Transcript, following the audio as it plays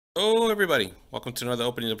Hello everybody, welcome to another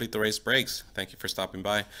opening of Complete the Race Breaks. Thank you for stopping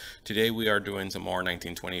by. Today we are doing some more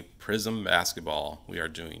 1920 Prizm Basketball. We are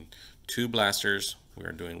doing 2 blasters, we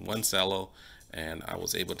are doing 1 cello, and I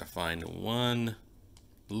was able to find 1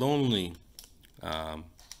 lonely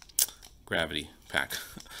gravity pack.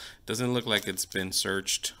 Doesn't look like it's been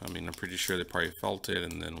searched. I mean, I'm pretty sure they probably felt it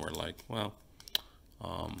and then we're like, well,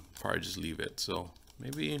 probably just leave it. So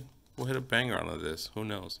maybe we'll hit a banger on this. Who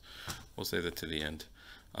knows? We'll save that to the end.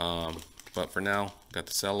 But for now, got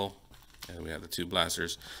the cello and we have the 2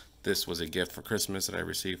 blasters. This was a gift for Christmas that I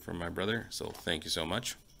received from my brother, so thank you so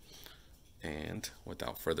much. And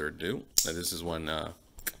without further ado, this is one that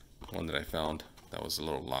I found that was a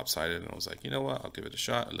little lopsided, and I was like, you know what, I'll give it a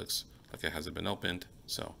shot. It looks like it hasn't been opened,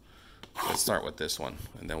 so let's start with this one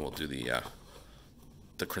and then we'll do the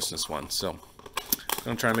Christmas one. So I'm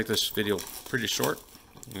gonna try to make this video pretty short.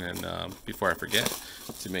 And before I forget,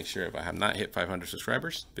 to make sure, if I have not hit 500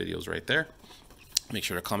 subscribers, video's right there. Make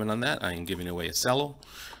sure to comment on that. I am giving away a cello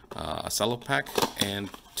pack, and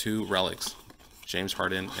 2 relics, James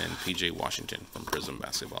Harden and PJ Washington from Prizm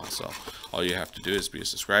Basketball. So all you have to do is be a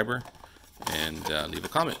subscriber and leave a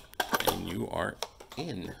comment, and you are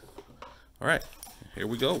in. All right, here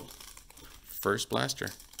we go. First blaster.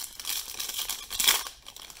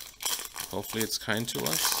 Hopefully it's kind to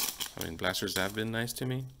us. I mean, blasters have been nice to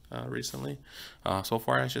me recently. So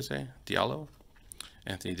far, I should say. Diallo,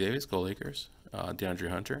 Anthony Davis, Go Lakers, DeAndre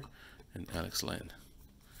Hunter, and Alex Len.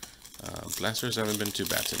 Blasters haven't been too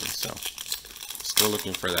bad to me, so still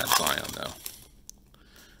looking for that Zion, though.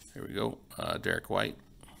 Here we go. Derek White,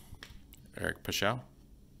 Eric Paschal,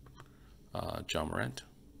 John Morant,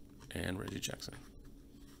 and Reggie Jackson.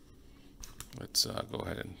 Let's go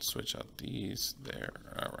ahead and switch out these there.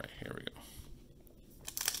 All right, here we go.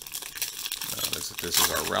 This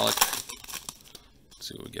is our relic. Let's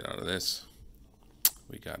see what we get out of this.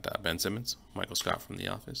 We got Ben Simmons, Michael Scott from The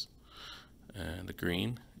Office, and the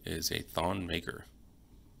green is a Thon Maker.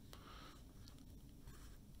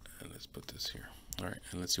 And let's put this here. All right,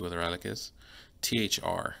 and let's see what the relic is.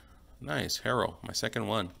 THR, nice. Harrow, my second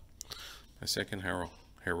one. My second Harrow,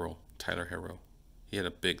 Tyler Harrow. He had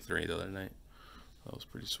a big 3 the other night. That was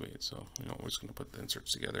pretty sweet. So, you know, we're just gonna put the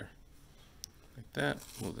inserts together like that.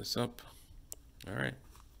 Move this up. All right,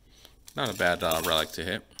 not a bad relic to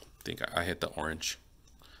hit. I think I hit the orange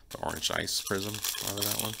ice prism out of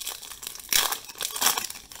that one.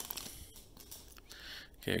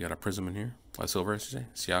 Okay, I got a prism in here. A silver, I should say.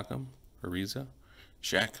 Siakam, Ariza,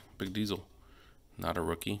 Shaq, Big Diesel. Not a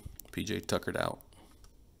rookie. PJ tuckered out.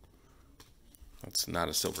 That's not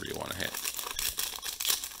a silver you want to hit.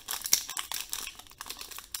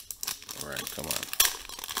 All right, come on.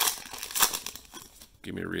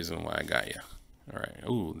 Give me a reason why I got you. All right.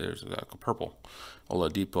 Ooh, there's a purple.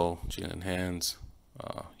 Oladipo, Jalen Hands,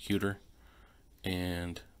 Huter,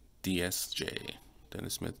 and DSJ,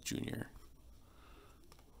 Dennis Smith Jr.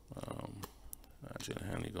 Jalen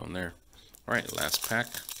Hands going there. All right, last pack.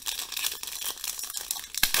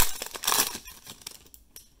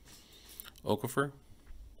 Okafor,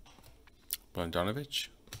 Bogdanovich,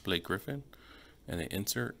 Blake Griffin, and an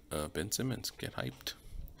insert Ben Simmons. Get hyped.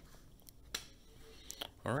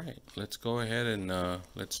 All right, let's go ahead and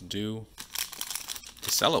let's do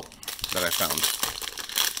the cello that I found.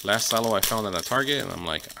 Last cello I found at a Target, and I'm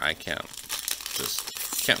like, I can't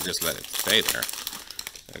just let it stay there.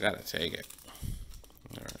 I gotta take it.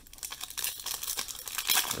 All right,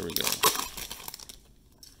 there we go.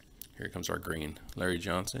 Here comes our green. Larry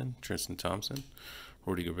Johnson, Tristan Thompson,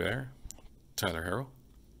 Rudy Gobert, Tyler Harrow,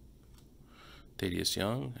 Thaddeus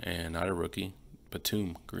Young, and not a rookie,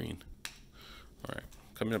 Batum green. All right.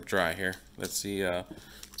 Coming up dry here. Let's see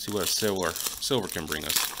what a silver can bring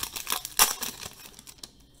us.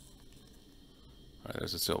 All right,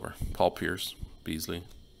 there's a silver. Paul Pierce, Beasley,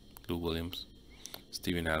 Lou Williams,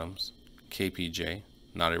 Steven Adams, KPJ,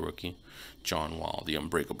 not a rookie, John Wall, the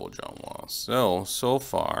unbreakable John Wall. So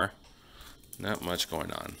far, not much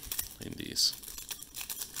going on in these.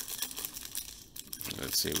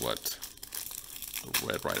 Let's see what the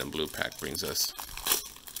red, white, and blue pack brings us.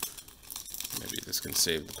 Maybe this can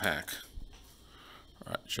save the pack.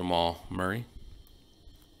 All right, Jamal Murray.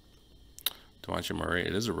 DeMonte Murray,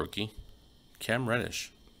 it is a rookie. Cam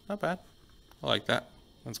Reddish, not bad. I like that.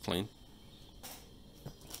 That's clean.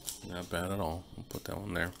 Not bad at all. We'll put that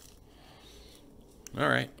one there. All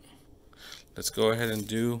right, let's go ahead and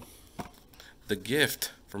do the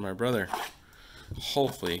gift for my brother.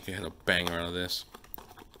 Hopefully, he can hit a banger out of this.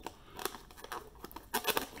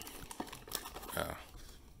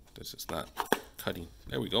 This is not cutting.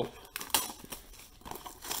 There we go. All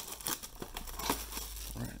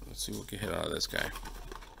right, let's see what we can hit out of this guy.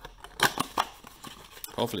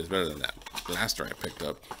 Hopefully it's better than that blaster I picked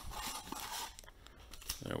up.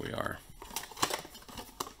 There we are.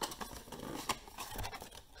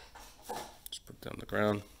 Just put that on the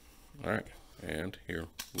ground. All right, and here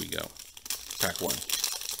we go. Pack 1.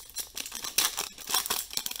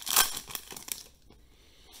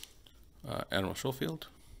 Admiral Schofield,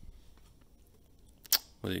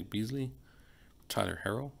 Willie Beasley, Tyler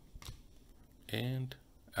Harrell, and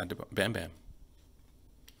Bam Bam.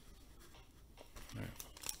 All right,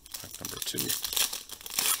 pack number 2.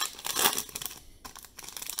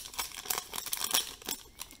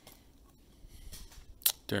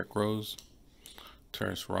 Derrick Rose,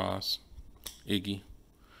 Terrence Ross, Iggy,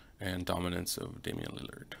 and dominance of Damian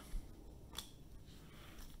Lillard.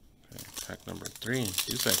 Okay, pack number 3.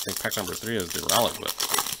 Usually I think pack number 3 is the relic, but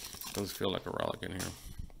it doesn't feel like a relic in here.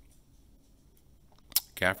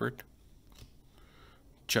 Gafford,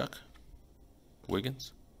 Chuck,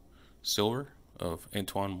 Wiggins, silver of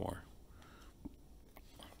Antoine Moore.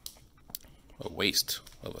 A waste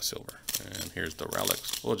of a silver. And here's the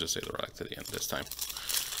relics. We'll just say the relic to the end this time.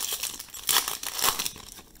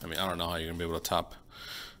 I mean, I don't know how you're going to be able to top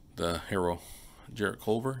the hero Jarrett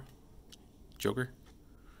Culver, Joker,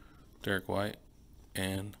 Derek White,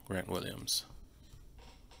 and Grant Williams.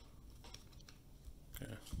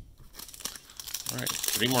 Okay. All right,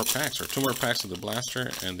 3 more packs, or 2 more packs of the blaster,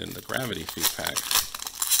 and then the gravity feed pack.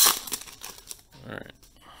 All right.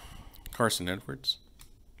 Carson Edwards,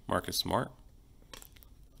 Marcus Smart,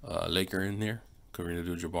 Laker in there, Kareem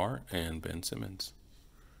Abdul-Jabbar, and Ben Simmons.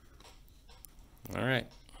 All right.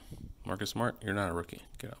 Marcus Smart, you're not a rookie.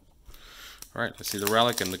 Get up. All right, let's see the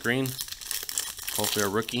relic and the green. Hopefully a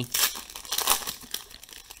rookie.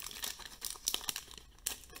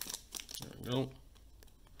 There we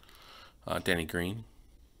go. Danny Green,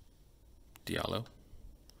 Diallo.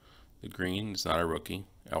 The green is not a rookie.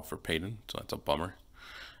 Alfred Payton, so that's a bummer.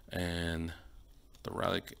 And the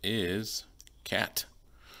relic is Cat.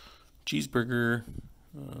 Cheeseburger.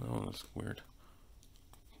 Oh, that's weird.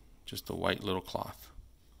 Just a white little cloth.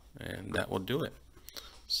 And that will do it.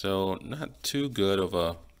 So not too good of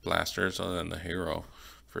a blasters other than the hero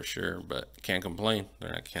for sure, but can't complain. They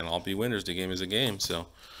can't all be winners. The game is a game. So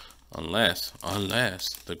unless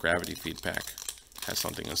the gravity feed pack has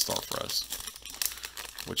something in store for us,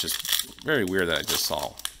 which is very weird that I just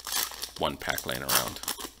saw 1 pack laying around.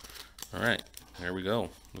 All right, there we go.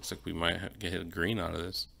 Looks like we might get a green out of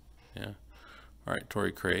this. Yeah. All right,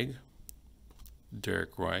 Torrey Craig,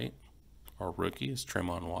 Derek White. Our rookie is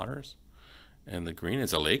Tremont Waters. And the green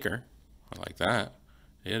is a Laker. I like that.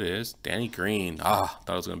 It is Danny Green. Ah,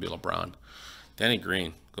 thought it was going to be LeBron. Danny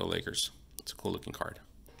Green. Go Lakers. It's a cool looking card.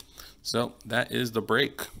 So that is the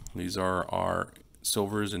break. These are our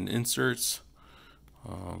silvers and inserts.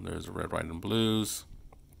 There's a red, white, and blues.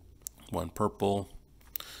 1 purple.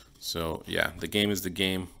 So yeah, the game is the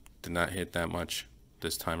game. Did not hit that much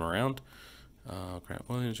this time around. Grant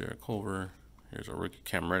Williams, Jarrett Culver. Here's our rookie.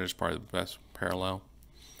 Cam Reddish, probably the best parallel.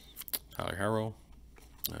 Tyler Harrell,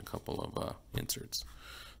 and a couple of inserts.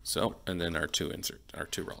 So, and then our 2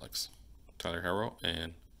 relics. Tyler Harrell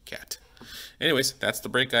and Cat. Anyways, that's the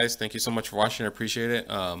break, guys. Thank you so much for watching. I appreciate it.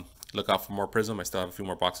 Look out for more Prizm. I still have a few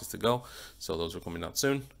more boxes to go. So those are coming out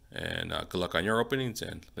soon. And good luck on your openings,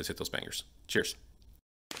 and let's hit those bangers. Cheers.